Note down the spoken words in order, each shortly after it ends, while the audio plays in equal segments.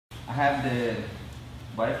I have the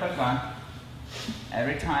butterfly gun.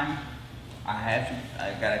 Every time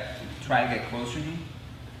I gotta try to get close to him,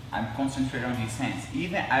 I'm concentrating on his hands.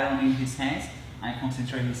 Even I don't need his hands, I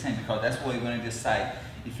concentrate on his hands because that's what you're gonna decide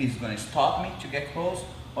if he's gonna stop me to get close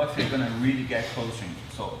or if he's gonna really get close to him.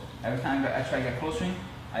 So every time I try to get close to him,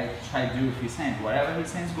 I try to do with his hands. Wherever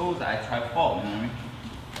his hands goes, I try to follow, you know what I mean?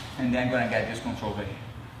 And then I'm gonna get this control over here.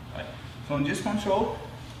 Right? From this control,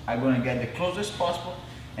 I'm gonna get the closest possible,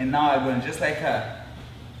 and now I'm gonna just like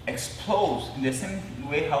explode in the same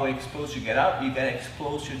way how it explodes to get up. You gotta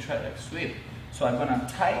explode to try to like sweep. So I'm gonna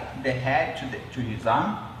tie the head to his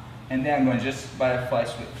arm, and then I'm gonna just butterfly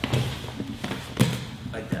sweep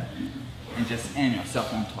like that, and just aim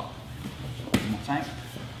yourself on top. One more time.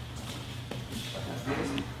 Like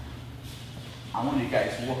this. I want you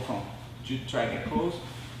guys to work from to try to get close.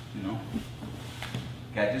 You know,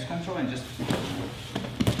 get this control and just.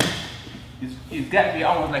 It's got to be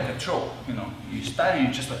almost like a throw, you know. You start and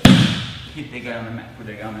you just like hit the guy on the mat, put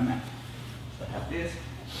the guy on the mat. So I have this.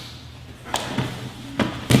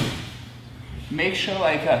 Make sure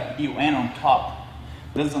like you end on top.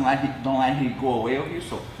 Don't let it go away with you.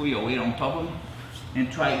 So put your weight on top of it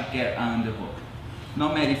and try to get on the hook. No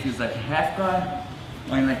matter if it's like a half guard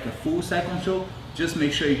or in like a full side control, just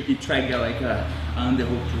make sure you try to get like on the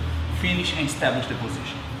hook to finish and establish the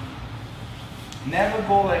position. Never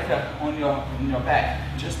go like on your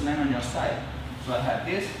back, just land on your side. So I have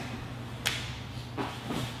this.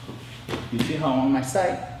 You see how on my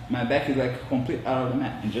side, my back is like complete out of the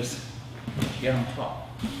mat and just get on top.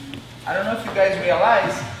 I don't know if you guys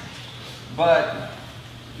realize, but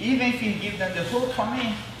even if you give them the hook for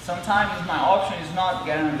me, sometimes my option is not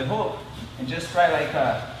getting on the hook and just try like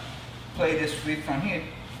play this sweep from here.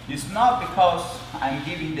 It's not because I'm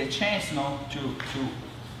giving the chance, you know,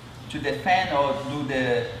 to defend or do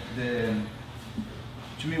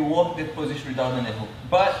to me work the position without the hook.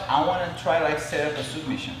 But I want to try like set up a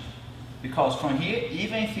submission, because from here,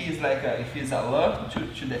 even if he's like if he's alert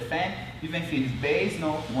to defend, even if he's base,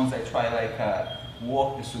 no. Once I try like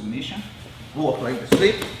work the submission, work like the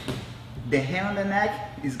sweep, the hand on the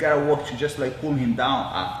neck is gotta work to just like pull him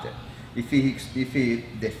down after. If he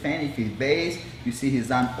defend, if he's base, you see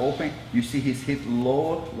his arm open, you see his hip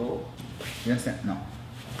low. You understand? No.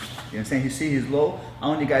 You understand? You see he's low. I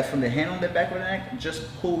want you guys from the hand on the back of the neck, just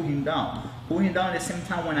pull him down. Pull him down at the same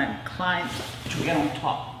time when I climb to get on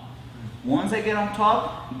top. Once I get on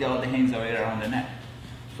top, the other hand's already around the neck.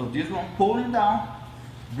 So this one, pull him down,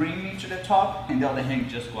 bring me to the top, and the other hand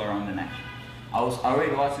just go around the neck. I was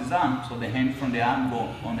already lost his arm, so the hand from the arm go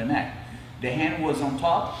on the neck. The hand was on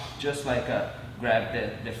top, just like grab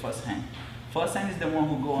the first hand. First hand is the one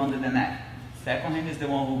who go under the neck. Second hand is the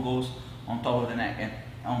one who goes on top of the neck and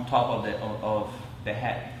on top of the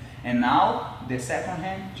head. And now the second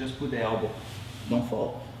hand, just put the elbow. Don't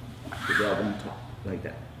fall. Put the elbow on top, like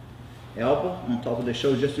that. Elbow on top of the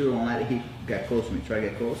shoulder, just to don't let it get close to me. Try to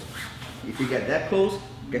get close. If you get that close,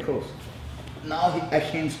 get close. Now I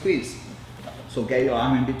can squeeze. So get your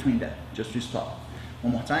arm in between that, just to stop.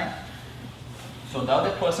 One more time. So the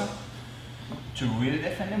other person, to really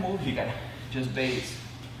defend the move, he gotta just base.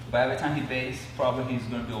 But every time he base, probably he's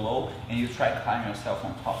gonna be low, and you try to climb yourself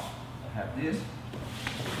on top. I have this.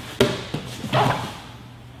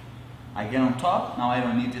 I get on top. Now I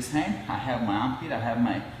don't need this hand. I have my armpit. I have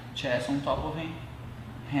my chest on top of him.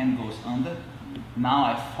 Hand goes under. Now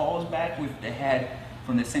I falls back with the head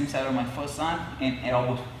from the same side of my first arm, and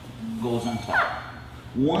elbow goes on top.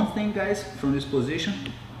 One thing, guys, from this position,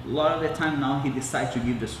 a lot of the time now he decides to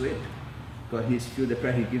give the sweep, because he's feel the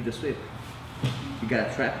pressure, he give the sweep. You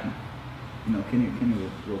gotta trap him. You know, can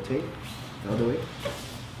you rotate the other way?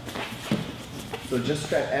 So just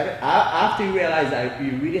trap after you realize that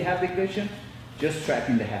you really have the guillotine, just trap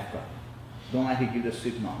in the half guard. Don't let him give the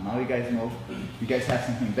sweep now. Now you guys know, you guys have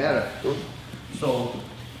something better. So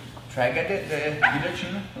try to get the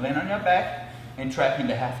guillotine, land on your back, and trap in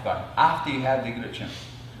the half guard after you have the guillotine.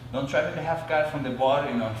 Don't trap in the half guard from the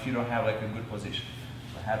bottom, you know, if you don't have like a good position.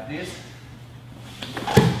 So have this.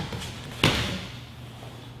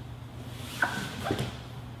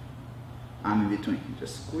 I'm in between,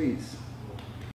 just squeeze.